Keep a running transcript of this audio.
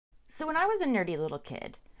So when I was a nerdy little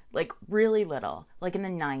kid, like really little, like in the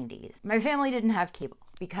 90s, my family didn't have cable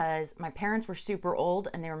because my parents were super old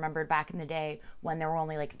and they remembered back in the day when there were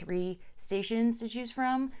only like 3 stations to choose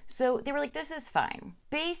from. So they were like, this is fine.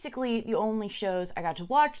 Basically, the only shows I got to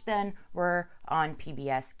watch then were on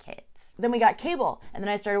PBS Kids. Then we got cable, and then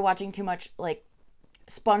I started watching too much like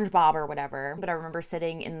SpongeBob or whatever. But I remember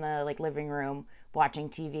sitting in the like living room watching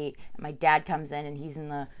TV, and my dad comes in and he's in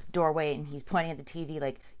the doorway and he's pointing at the TV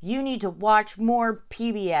like, you need to watch more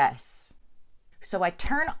PBS. So I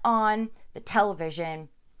turn on the television,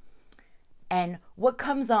 and what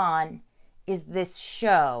comes on is this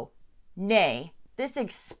show, nay, this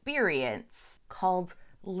experience called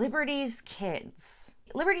Liberty's Kids.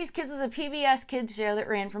 Liberty's Kids was a PBS Kids show that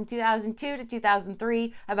ran from 2002 to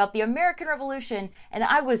 2003 about the American Revolution, and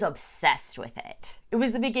I was obsessed with it. It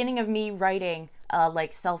was the beginning of me writing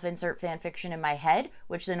like self-insert fan fiction in my head,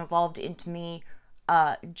 which then evolved into me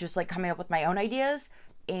just like coming up with my own ideas,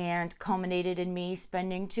 and culminated in me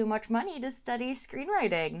spending too much money to study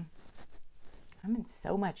screenwriting. I'm in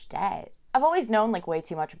so much debt. I've always known like way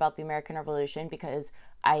too much about the American Revolution because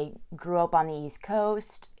I grew up on the East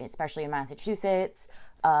Coast, especially in Massachusetts.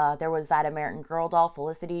 There was that American Girl doll,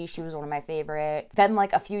 Felicity. She was one of my favorites. Then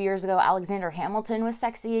like a few years ago, Alexander Hamilton was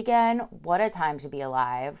sexy again. What a time to be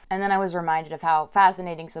alive. And then I was reminded of how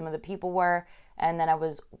fascinating some of the people were. And then I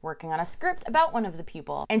was working on a script about one of the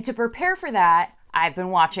people. And to prepare for that, I've been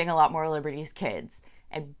watching a lot more Liberty's Kids.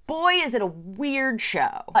 And boy, is it a weird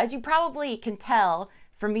show. As you probably can tell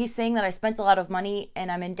from me saying that I spent a lot of money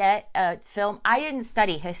and I'm in debt film, I didn't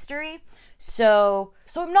study history. So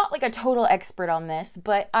I'm not like a total expert on this,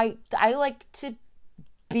 but I like to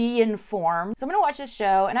be informed. So I'm gonna watch this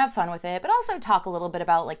show and have fun with it, but also talk a little bit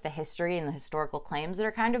about like the history and the historical claims that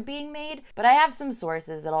are kind of being made. But I have some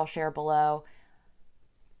sources that I'll share below.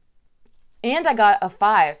 And I got a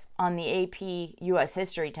 5 on the AP US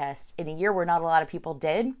history test in a year where not a lot of people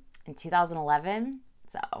did, in 2011.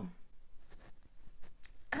 So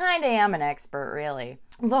kinda am an expert, really.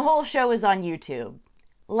 The whole show is on YouTube.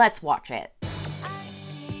 Let's watch it.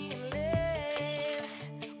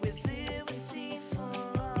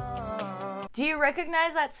 Do you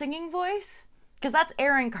recognize that singing voice? Because that's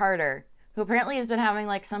Aaron Carter, who apparently has been having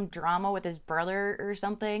like some drama with his brother or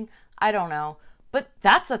something. I don't know. But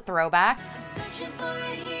that's a throwback. I'm searching for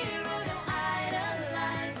a hero to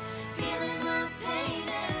idolize, feeling the pain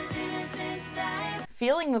as innocence dies.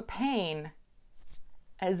 Feeling the pain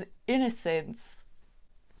as innocence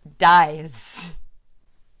dies.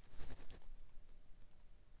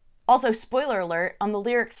 Also, spoiler alert, on the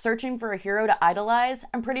lyrics searching for a hero to idolize,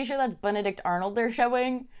 I'm pretty sure that's Benedict Arnold they're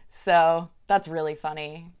showing, so that's really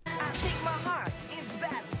funny.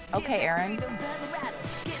 Okay, Aaron.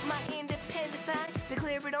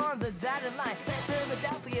 Declare it on the dotted line. Let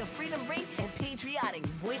Philadelphia freedom ring and patriotic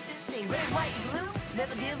voices sing. Red, white, blue,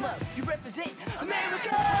 never give up. You represent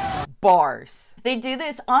America! Bars. They do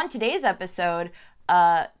this on today's episode,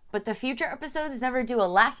 but the future episodes never do a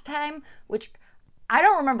last time, which I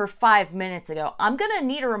don't remember 5 minutes ago. I'm gonna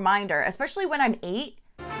need a reminder, especially when I'm 8.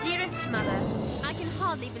 Dearest mother, I can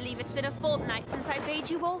hardly believe it's been a fortnight since I bade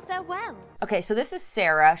you all farewell. Okay, so this is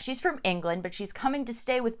Sarah. She's from England, but she's coming to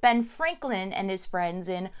stay with Ben Franklin and his friends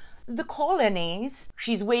in the colonies.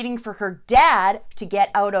 She's waiting for her dad to get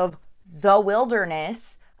out of the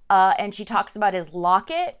wilderness, and she talks about his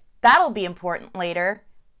locket. That'll be important later.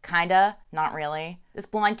 Kinda, not really. This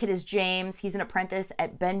blonde kid is James. He's an apprentice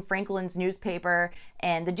at Ben Franklin's newspaper,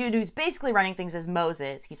 and the dude who's basically running things is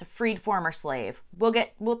Moses. He's a freed former slave.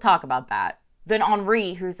 We'll talk about that. Then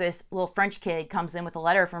Henri, who's this little French kid, comes in with a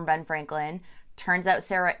letter from Ben Franklin. Turns out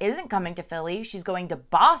Sarah isn't coming to Philly. She's going to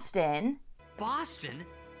Boston. Boston?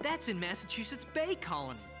 That's in Massachusetts Bay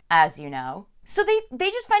Colony. As you know. So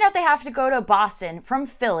they just find out they have to go to Boston from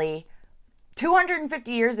Philly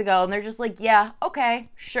 250 years ago, and they're just like, yeah,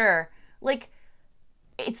 okay, sure. Like,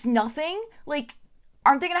 it's nothing. Like,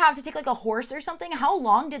 aren't they gonna have to take like a horse or something? How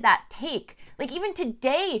long did that take? Like, even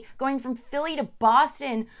today, going from Philly to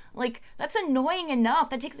Boston, like, that's annoying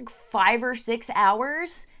enough. That takes like 5 or 6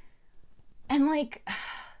 hours. And like,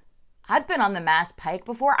 I've been on the Mass Pike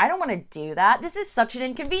before. I don't want to do that. This is such an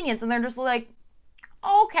inconvenience. And they're just like,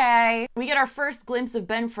 okay. We get our first glimpse of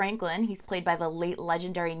Ben Franklin. He's played by the late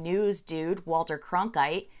legendary news dude, Walter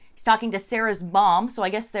Cronkite. He's talking to Sarah's mom, so I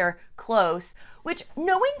guess they're close. Which,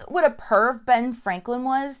 knowing what a perv Ben Franklin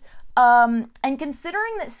was, and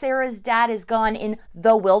considering that Sarah's dad is gone in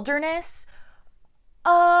the wilderness,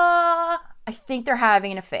 I think they're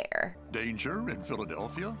having an affair. Danger in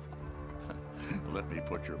Philadelphia? Let me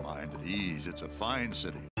put your mind at ease. It's a fine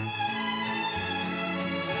city.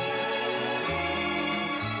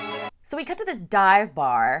 So we cut to this dive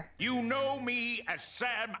bar. You know me as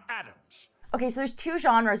Sam Adams. Okay, so there's two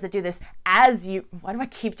genres that do this why do I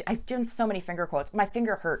keep, I'm doing so many finger quotes. My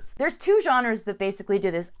finger hurts. There's two genres that basically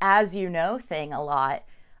do this as you know thing a lot.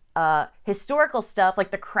 Historical stuff,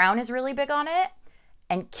 like The Crown is really big on it,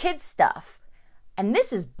 and kids stuff. And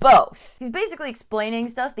this is both. He's basically explaining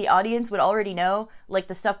stuff the audience would already know, like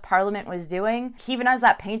the stuff Parliament was doing. He even has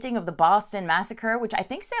that painting of the Boston Massacre, which I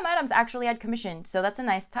think Sam Adams actually had commissioned, so that's a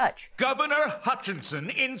nice touch. Governor Hutchinson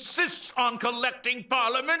insists on collecting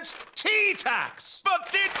Parliament's tea tax.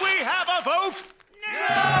 But did we have a vote?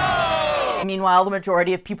 No! Meanwhile, the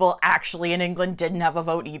majority of people actually in England didn't have a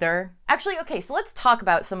vote either. Actually, okay, so let's talk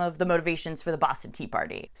about some of the motivations for the Boston Tea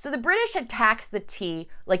Party. So the British had taxed the tea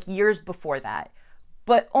like years before that,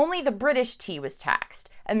 but only the British tea was taxed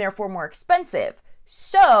and therefore more expensive.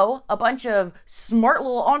 So a bunch of smart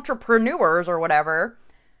little entrepreneurs or whatever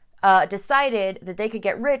decided that they could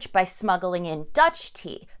get rich by smuggling in Dutch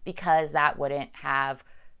tea because that wouldn't have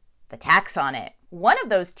the tax on it. One of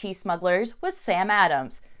those tea smugglers was Sam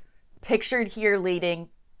Adams, pictured here leading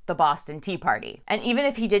the Boston Tea Party. And even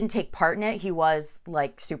if he didn't take part in it, he was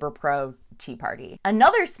like super pro Tea Party.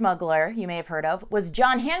 Another smuggler you may have heard of was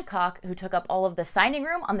John Hancock, who took up all of the signing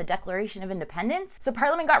room on the Declaration of Independence. So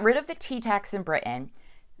Parliament got rid of the tea tax in Britain.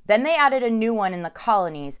 Then they added a new one in the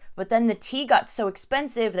colonies, but then the tea got so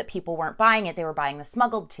expensive that people weren't buying it, they were buying the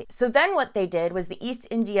smuggled tea. So then what they did was the East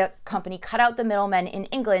India Company cut out the middlemen in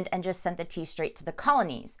England and just sent the tea straight to the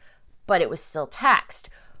colonies. But it was still taxed.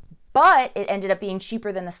 But it ended up being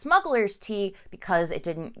cheaper than the smuggler's tea because it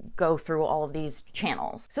didn't go through all of these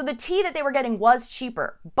channels. So the tea that they were getting was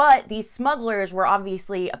cheaper, but these smugglers were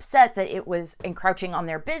obviously upset that it was encroaching on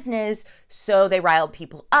their business, so they riled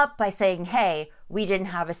people up by saying, hey, we didn't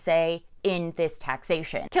have a say in this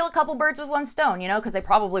taxation. Kill a couple birds with one stone, you know, because they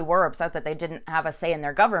probably were upset that they didn't have a say in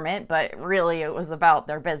their government, but really it was about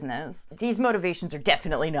their business. These motivations are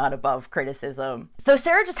definitely not above criticism. So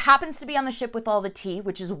Sarah just happens to be on the ship with all the tea,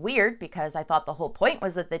 which is weird because I thought the whole point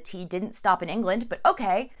was that the tea didn't stop in England, but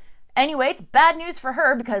okay. Anyway, it's bad news for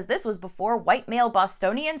her because this was before white male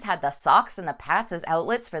Bostonians had the socks and the pats as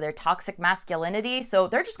outlets for their toxic masculinity, so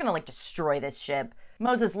they're just gonna like destroy this ship.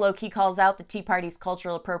 Moses low-key calls out the Tea Party's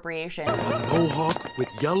cultural appropriation. A mohawk with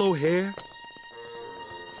yellow hair?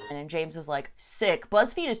 And James was like, sick.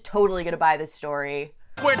 BuzzFeed is totally gonna buy this story.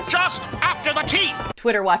 We're just after the tea!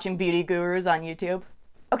 Twitter watching beauty gurus on YouTube.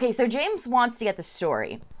 Okay, so James wants to get the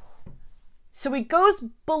story. So he goes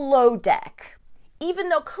below deck, even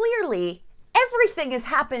though clearly everything is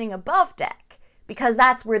happening above deck, because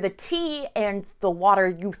that's where the tea and the water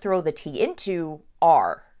you throw the tea into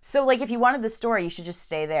are. So, like, if you wanted the story, you should just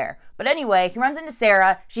stay there. But anyway, he runs into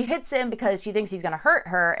Sarah. She hits him because she thinks he's gonna hurt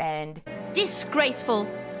her, and... Disgraceful.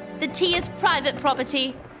 The tea is private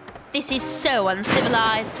property. This is so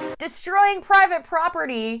uncivilized. Destroying private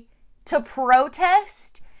property to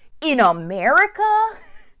protest in America?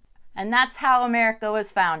 And that's how America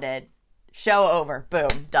was founded. Show over.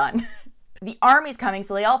 Boom. Done. The army's coming,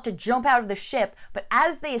 so they all have to jump out of the ship, but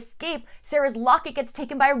as they escape, Sarah's locket gets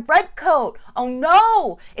taken by a redcoat. Oh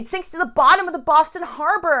no! It sinks to the bottom of the Boston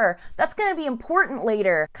Harbor. That's gonna be important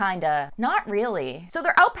later. Kinda. Not really. So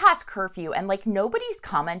they're out past curfew, and like nobody's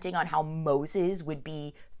commenting on how Moses would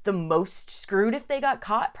be the most screwed if they got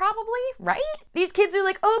caught, probably, right? These kids are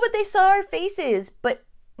like, oh, but they saw our faces. But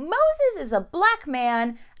Moses is a black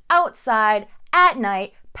man outside at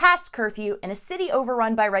night, past curfew, in a city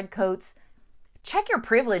overrun by redcoats. Check your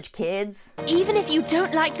privilege, kids. Even if you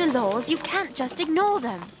don't like the laws, you can't just ignore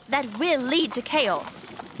them. That will lead to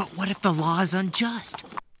chaos. But what if the law is unjust?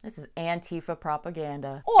 This is Antifa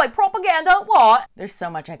propaganda. Oi, propaganda, what? There's so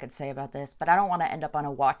much I could say about this, but I don't want to end up on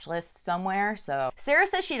a watch list somewhere, so. Sarah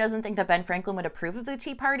says she doesn't think that Ben Franklin would approve of the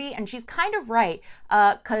Tea Party, and she's kind of right,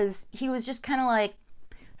 because he was just kind of like,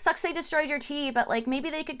 sucks they destroyed your tea, but like maybe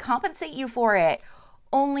they could compensate you for it.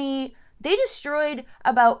 Only they destroyed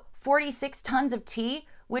about 46 tons of tea,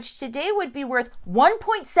 which today would be worth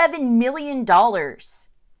 $1.7 million.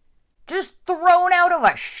 Just thrown out of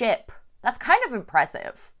a ship. That's kind of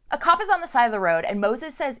impressive. A cop is on the side of the road, and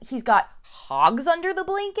Moses says he's got hogs under the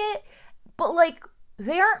blanket, but like,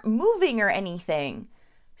 they aren't moving or anything.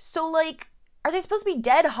 So like, are they supposed to be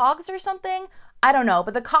dead hogs or something? I don't know,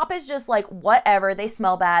 but the cop is just like, whatever, they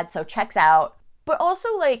smell bad, so checks out. But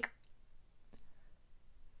also like,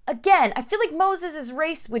 again, I feel like Moses'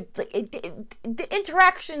 race would, like, the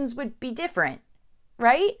interactions would be different,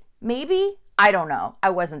 right? Maybe? I don't know. I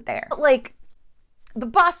wasn't there. But like, the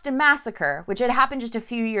Boston Massacre, which had happened just a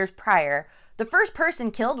few years prior, the first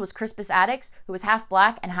person killed was Crispus Attucks, who was half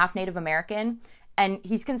black and half Native American. and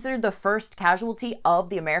he's considered the first casualty of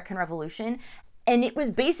the American Revolution, and it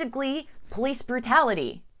was basically police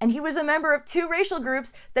brutality. And he was a member of 2 racial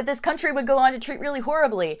groups that this country would go on to treat really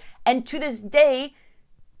horribly, and to this day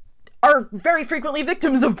are very frequently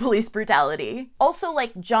victims of police brutality. Also,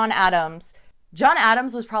 like John Adams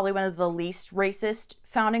was probably one of the least racist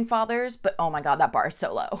founding fathers, but oh my god, that bar is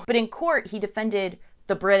so low. But in court, he defended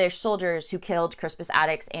the British soldiers who killed Crispus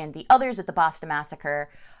Attucks and the others at the Boston Massacre.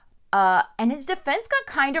 And his defense got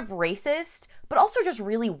kind of racist, but also just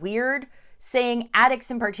really weird, saying Attucks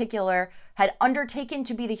in particular had undertaken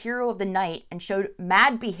to be the hero of the night and showed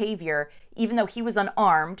mad behavior even though he was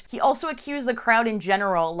unarmed. He also accused the crowd in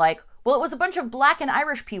general, like, well, it was a bunch of black and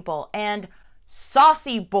Irish people and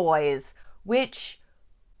saucy boys, which,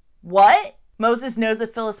 what? Moses knows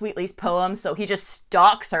of Phyllis Wheatley's poem, so he just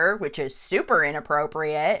stalks her, which is super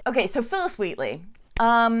inappropriate. Okay, so Phyllis Wheatley.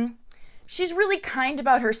 She's really kind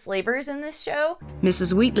about her slavers in this show.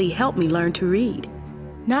 Mrs. Wheatley helped me learn to read.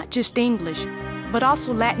 Not just English, but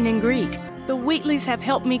also Latin and Greek. The Wheatleys have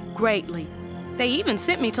helped me greatly. They even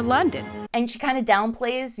sent me to London. And she kind of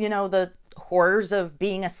downplays, you know, the horrors of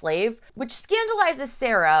being a slave, which scandalizes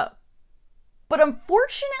Sarah. But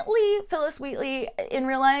unfortunately, Phyllis Wheatley in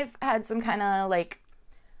real life had some kind of like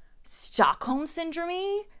Stockholm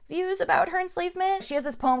syndrome-y views about her enslavement. She has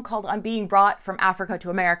this poem called On Being Brought from Africa to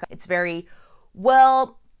America. It's very,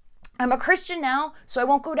 well, I'm a Christian now, so I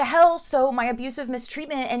won't go to hell, so my abusive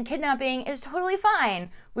mistreatment and kidnapping is totally fine,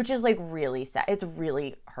 which is like really sad. It's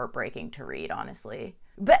really heartbreaking to read, honestly.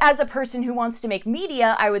 But as a person who wants to make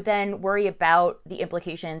media, I would then worry about the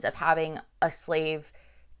implications of having a slave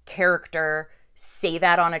character say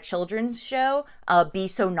that on a children's show, be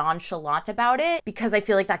so nonchalant about it, because I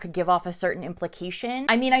feel like that could give off a certain implication.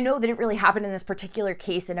 I mean, I know that it really happened in this particular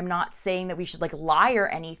case, and I'm not saying that we should like lie or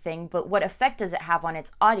anything, but what effect does it have on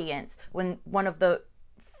its audience when one of the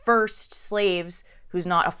first slaves, who's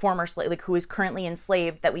not a former slave, like who is currently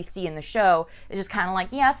enslaved that we see in the show, is just kind of like,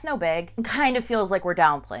 yeah, it's no big. It kind of feels like we're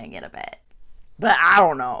downplaying it a bit. But I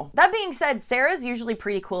don't know. That being said, Sarah's usually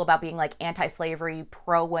pretty cool about being like anti-slavery,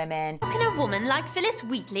 pro-women. How can a woman like Phyllis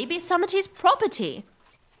Wheatley be somebody's property?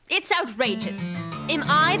 It's outrageous. Am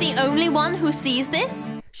I the only one who sees this?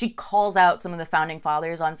 She calls out some of the founding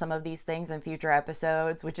fathers on some of these things in future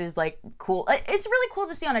episodes, which is like cool. It's really cool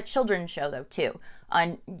to see on a children's show though too,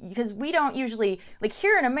 because we don't usually, like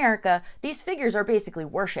here in America, these figures are basically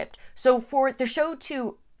worshipped. So for the show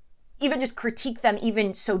to even just critique them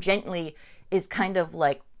even so gently is kind of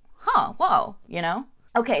like, huh, whoa, you know?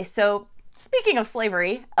 Okay, so speaking of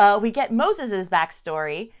slavery, we get Moses's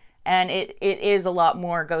backstory, and it is a lot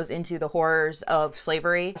more, goes into the horrors of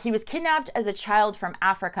slavery. He was kidnapped as a child from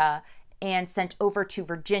Africa and sent over to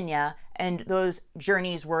Virginia, and those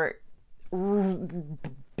journeys were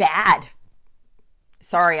bad.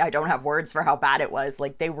 Sorry, I don't have words for how bad it was.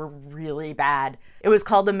 Like, they were really bad. It was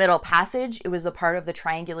called the Middle Passage. It was the part of the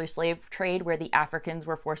triangular slave trade where the Africans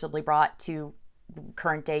were forcibly brought to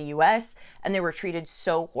current day US, and they were treated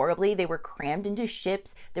so horribly. They were crammed into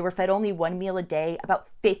ships. They were fed only 1 meal a day. About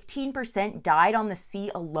 15% died on the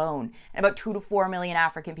sea alone, and about 2 to 4 million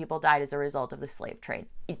African people died as a result of the slave trade.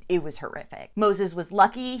 It was horrific. Moses was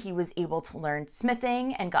lucky. He was able to learn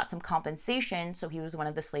smithing and got some compensation, so he was one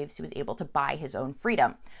of the slaves who was able to buy his own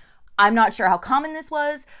freedom. I'm not sure how common this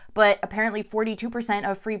was, but apparently 42%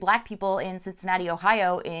 of free black people in Cincinnati,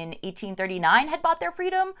 Ohio in 1839 had bought their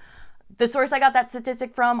freedom. The source I got that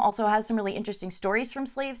statistic from also has some really interesting stories from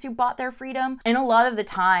slaves who bought their freedom. And a lot of the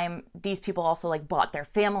time, these people also like bought their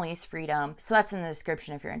family's freedom. So that's in the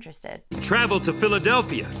description if you're interested. Traveled to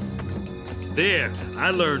Philadelphia. There, I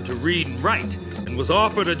learned to read and write and was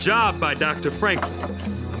offered a job by Dr. Franklin,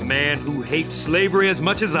 a man who hates slavery as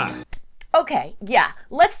much as I. Okay, yeah,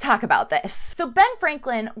 let's talk about this. So Ben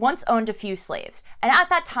Franklin once owned a few slaves, and at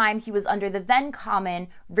that time he was under the then common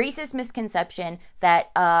racist misconception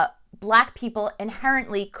that Black people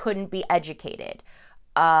inherently couldn't be educated.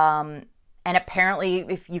 And apparently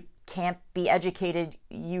if you can't be educated,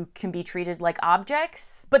 you can be treated like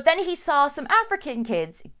objects. But then he saw some African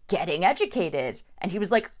kids getting educated, and he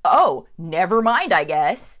was like, oh, never mind, I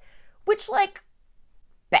guess. Which, like,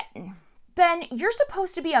 Ben, you're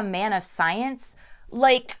supposed to be a man of science,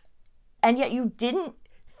 like, and yet you didn't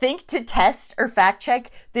think to test or fact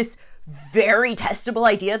check this very testable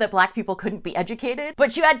idea that Black people couldn't be educated.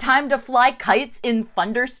 But you had time to fly kites in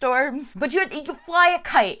thunderstorms. But you fly a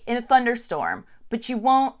kite in a thunderstorm, but you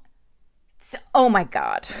won't Oh my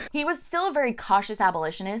God. He was still a very cautious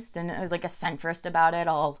abolitionist and was like a centrist about it,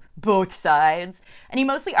 all both sides. And he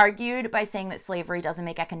mostly argued by saying that slavery doesn't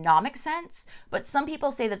make economic sense, but some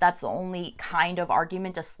people say that that's the only kind of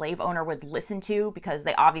argument a slave owner would listen to because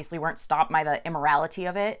they obviously weren't stopped by the immorality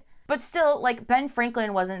of it. But still, like, Ben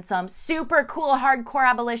Franklin wasn't some super cool hardcore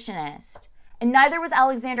abolitionist. And neither was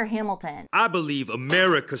Alexander Hamilton. I believe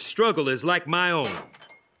America's struggle is like my own.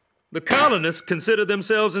 The colonists consider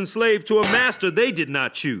themselves enslaved to a master they did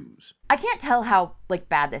not choose. I can't tell how, like,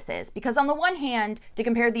 bad this is, because on the one hand, to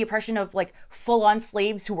compare the oppression of, like, full-on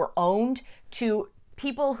slaves who were owned to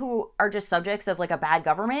people who are just subjects of, like, a bad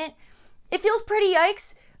government, it feels pretty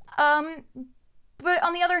yikes. But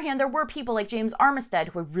on the other hand, there were people like James Armistead,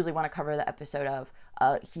 who I really want to cover the episode of.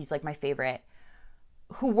 He's, like, my favorite,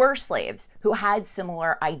 who were slaves, who had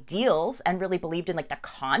similar ideals and really believed in, like, the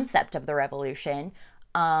concept of the revolution.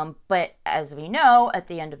 But as we know, at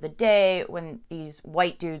the end of the day, when these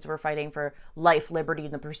white dudes were fighting for life, liberty,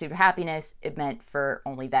 and the pursuit of happiness, it meant for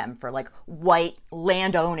only them, for like white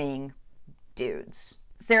land-owning dudes.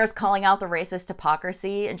 Sarah's calling out the racist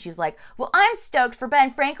hypocrisy, and she's like, well, I'm stoked for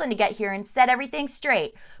Ben Franklin to get here and set everything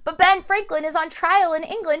straight. But Ben Franklin is on trial in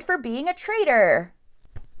England for being a traitor.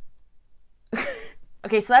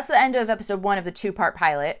 Okay, so that's the end of episode 1 of the 2-part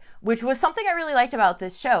pilot, which was something I really liked about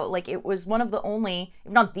this show. Like, it was one of the only,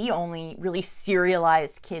 if not the only, really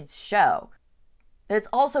serialized kids show. It's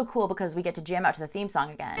also cool because we get to jam out to the theme song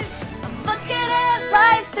again. I'm looking at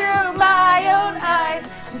life through my own eyes.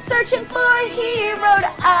 I'm searching for a hero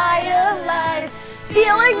to idolize.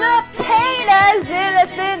 Feeling the pain as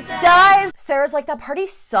innocence dies. Sarah's like, that party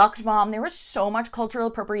sucked, Mom. There was so much cultural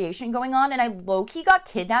appropriation going on, and I low-key got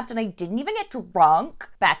kidnapped, and I didn't even get drunk.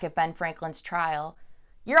 Back at Ben Franklin's trial.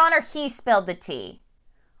 Your Honor, he spilled the tea.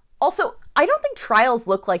 Also, I don't think trials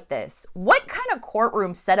look like this. What kind of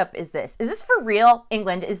courtroom setup is this? Is this for real?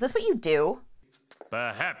 England, is this what you do?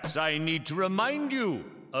 Perhaps I need to remind you,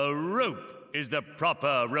 a rope is the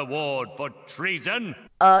proper reward for treason.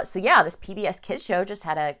 So yeah, this PBS Kids show just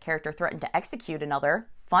had a character threaten to execute another.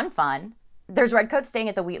 Fun. There's Redcoats staying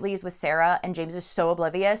at the Wheatleys with Sarah, and James is so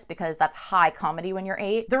oblivious because that's high comedy when you're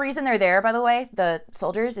 8. The reason they're there, by the way, the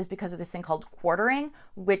soldiers, is because of this thing called quartering,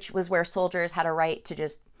 which was where soldiers had a right to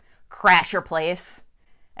just crash your place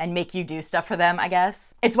and make you do stuff for them, I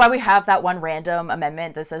guess. It's why we have that one random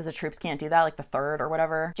amendment that says the troops can't do that, like the 3rd or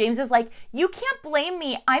whatever. James is like, you can't blame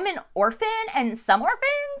me. I'm an orphan, and some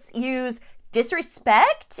orphans use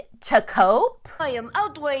disrespect to cope. I am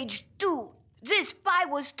outraged too. This spy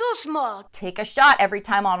was too smart. Take a shot every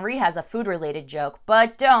time Henri has a food-related joke,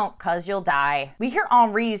 but don't, cause you'll die. We hear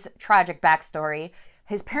Henri's tragic backstory.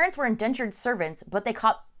 His parents were indentured servants, but they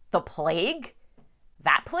caught the plague?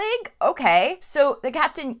 That plague? Okay. So the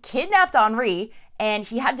captain kidnapped Henri, and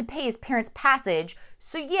he had to pay his parents' passage.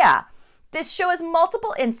 So yeah, this show has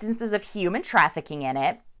multiple instances of human trafficking in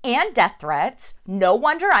it, and death threats. No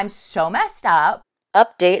wonder I'm so messed up.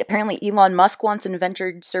 Update, apparently Elon Musk wants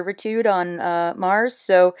indentured servitude on Mars,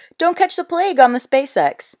 so don't catch the plague on the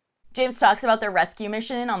SpaceX. James talks about their rescue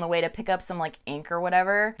mission on the way to pick up some, like, ink or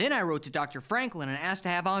whatever. Then I wrote to Dr. Franklin and asked to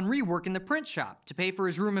have Henri work in the print shop to pay for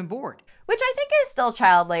his room and board. Which I think is still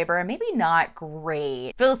child labor, and maybe not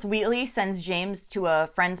great. Phyllis Wheatley sends James to a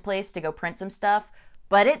friend's place to go print some stuff,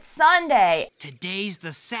 but it's Sunday. Today's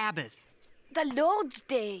the Sabbath. The Lord's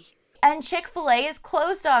Day. And Chick-fil-A is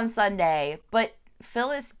closed on Sunday, but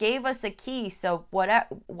Phyllis gave us a key, so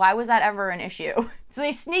why was that ever an issue? So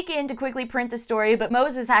they sneak in to quickly print the story, but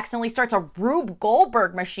Moses accidentally starts a Rube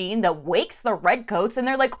Goldberg machine that wakes the Redcoats, and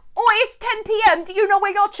they're like, "Oi, it's 10 p.m. Do you know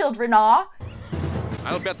where your children are?"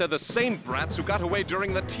 I'll bet they're the same brats who got away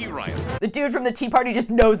during the tea riot. The dude from the Tea Party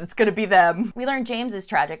just knows it's gonna be them. We learn James's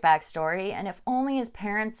tragic backstory, and if only his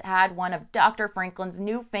parents had one of Dr. Franklin's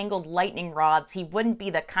newfangled lightning rods, he wouldn't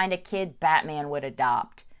be the kind of kid Batman would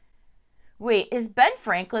adopt. Wait, is Ben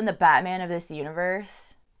Franklin the Batman of this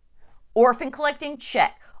universe? Orphan collecting?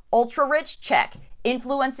 Check. Ultra rich? Check.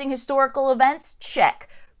 Influencing historical events? Check.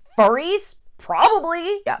 Furries?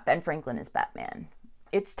 Probably. Yeah, Ben Franklin is Batman.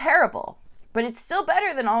 It's terrible, but it's still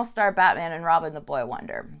better than All-Star Batman and Robin the Boy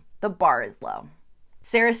Wonder. The bar is low.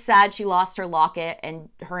 Sarah's sad she lost her locket, and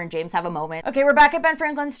her and James have a moment. Okay, we're back at Ben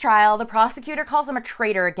Franklin's trial. The prosecutor calls him a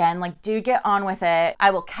traitor again. Like, dude, get on with it. I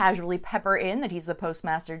will casually pepper in that he's the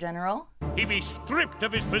postmaster general. He be stripped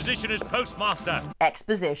of his position as postmaster.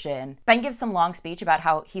 Exposition. Ben gives some long speech about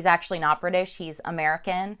how he's actually not British, he's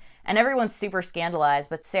American, and everyone's super scandalized,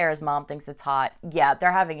 but Sarah's mom thinks it's hot. Yeah,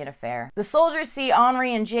 they're having an affair. The soldiers see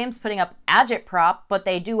Henri and James putting up agitprop, but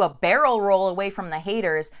they do a barrel roll away from the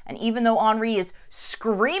haters, and even though Henri is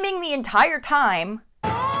screaming the entire time,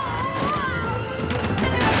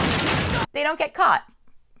 they don't get caught.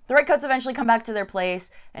 The Redcoats eventually come back to their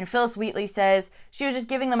place, and Phyllis Wheatley says she was just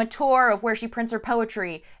giving them a tour of where she prints her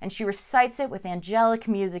poetry, and she recites it with angelic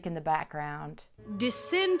music in the background.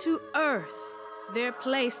 Descend to earth, there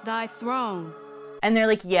place thy throne. And they're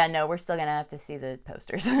like, yeah, no, we're still gonna have to see the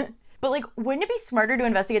posters. But like, wouldn't it be smarter to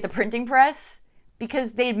investigate the printing press?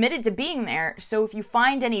 Because they admitted to being there, so if you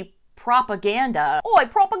find any propaganda,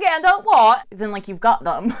 propaganda, what? Then like, you've got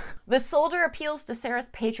them. The soldier appeals to Sarah's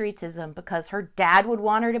patriotism because her dad would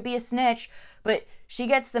want her to be a snitch, but she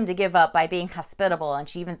gets them to give up by being hospitable, and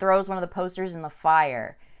she even throws one of the posters in the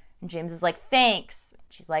fire. And James is like, thanks.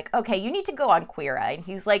 She's like, okay, you need to go on Queer Eye. And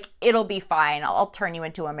he's like, it'll be fine. I'll turn you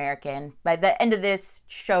into American. By the end of this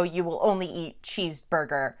show, you will only eat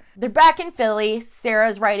cheeseburger. They're back in Philly.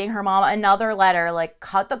 Sarah's writing her mom another letter, like,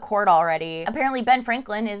 cut the cord already. Apparently, Ben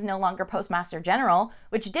Franklin is no longer Postmaster General,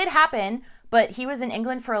 which did happen, but he was in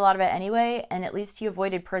England for a lot of it anyway, and at least he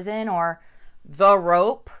avoided prison or the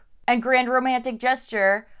rope. And grand romantic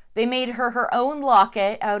gesture, they made her own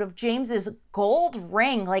locket out of James's gold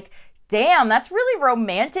ring. Like, damn, that's really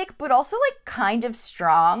romantic, but also, like, kind of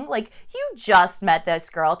strong. Like, you just met this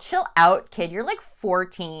girl. Chill out, kid. You're, like,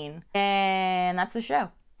 14. And that's the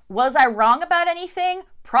show. Was I wrong about anything?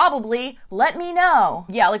 Probably. Let me know.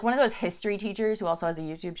 Yeah, like, one of those history teachers who also has a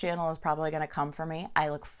YouTube channel is probably gonna come for me. I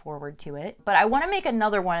look forward to it. But I want to make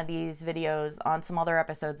another one of these videos on some other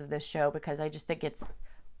episodes of this show because I just think it's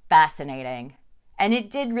fascinating. And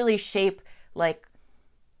it did really shape, like,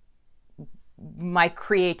 my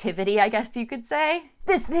creativity, I guess you could say.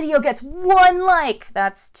 This video gets 1 like.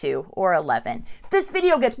 That's 2 or 11. This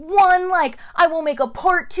video gets 1 like. I will make a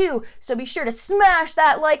part 2. So be sure to smash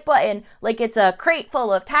that like button like it's a crate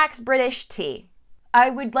full of tax British tea.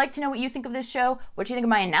 I would like to know what you think of this show. What do you think of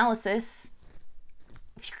my analysis?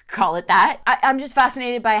 If you could call it that. I'm just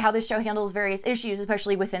fascinated by how this show handles various issues,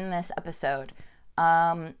 especially within this episode.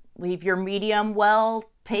 Leave your medium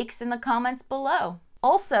well takes in the comments below.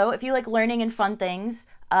 Also, if you like learning and fun things,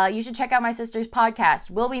 you should check out my sister's podcast,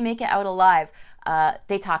 Will We Make It Out Alive?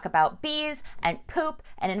 They talk about bees and poop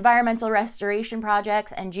and environmental restoration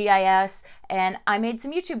projects and GIS, and I made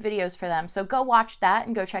some YouTube videos for them, so go watch that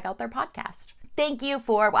and go check out their podcast. Thank you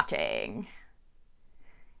for watching.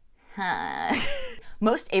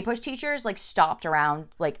 Most APUSH teachers like stopped around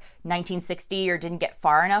like 1960 or didn't get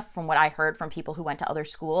far enough from what I heard from people who went to other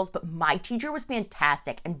schools, but my teacher was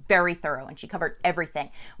fantastic and very thorough, and she covered everything.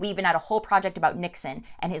 We even had a whole project about Nixon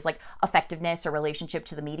and his like effectiveness or relationship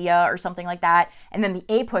to the media or something like that. And then the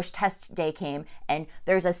APUSH test day came, and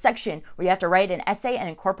there's a section where you have to write an essay and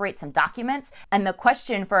incorporate some documents, and the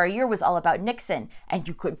question for our year was all about Nixon, and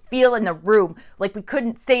you could feel in the room, like we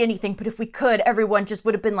couldn't say anything, but if we could, everyone just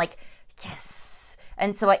would have been like, yes.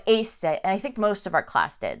 And so I aced it, and I think most of our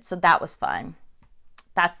class did, so that was fun.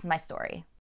 That's my story.